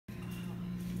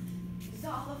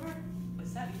Oliver?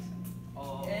 What's that?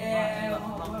 Oh, Yeah,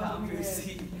 long time no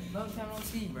see. Long time no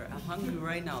see. Bro, I'm hungry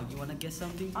right now. You wanna get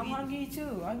something to I'm eat? hungry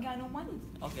too. I ain't got no money.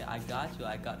 Okay, I got you.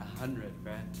 I got 100,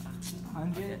 bro.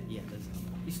 100? Okay, yeah, that's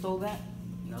You stole that?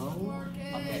 no.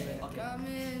 Okay, okay. Come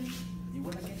in. You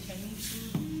wanna get Chinese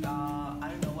food? I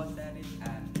don't know what that is,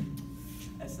 and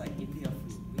it's like India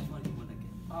food. Which one you wanna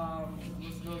get?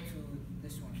 Let's go to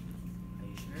this one. Are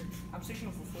you sure? I'm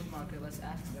searching for food market. Let's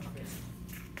ask them first.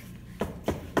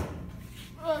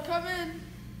 Come in.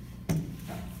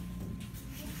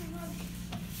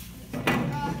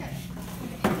 Okay.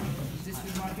 Is this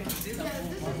food market? This is a Yeah,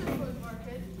 food this is market. a food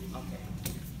market. Okay.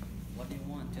 What do you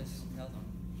want? Just tell them.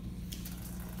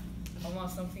 I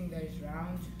want something that is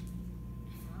round.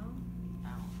 Ow.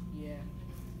 Yeah.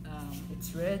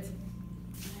 It's red.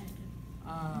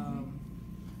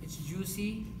 It's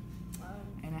juicy,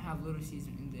 and I have little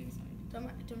seasoning in the inside.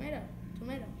 Tomato.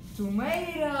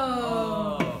 Tomato.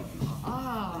 Oh.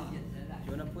 Ah.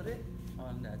 You wanna put it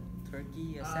on that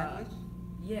turkey sandwich?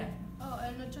 Yeah. Oh,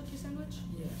 and a turkey sandwich?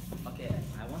 Yeah. Okay,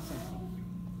 I want something.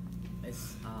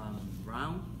 It's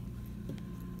brown.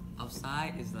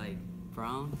 Outside is like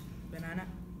brown. Banana.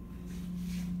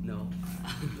 No.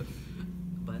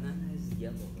 Banana is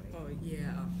yellow, right? Oh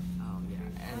yeah. Oh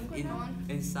yeah. And Coconut.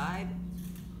 inside,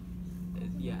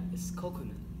 yeah, it's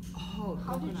coconut. Oh,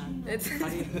 How did coconut. you know? It's How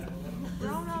do you?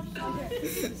 Brown up. Okay.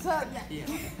 So, yeah. Yeah.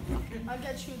 I'll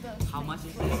get you the. How much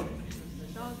is this?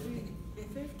 That'll be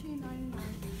 $15.99.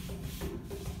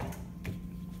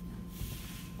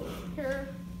 Here,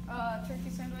 turkey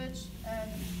sandwich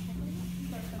and.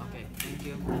 Okay, thank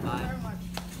you. Thank you Bye. very much.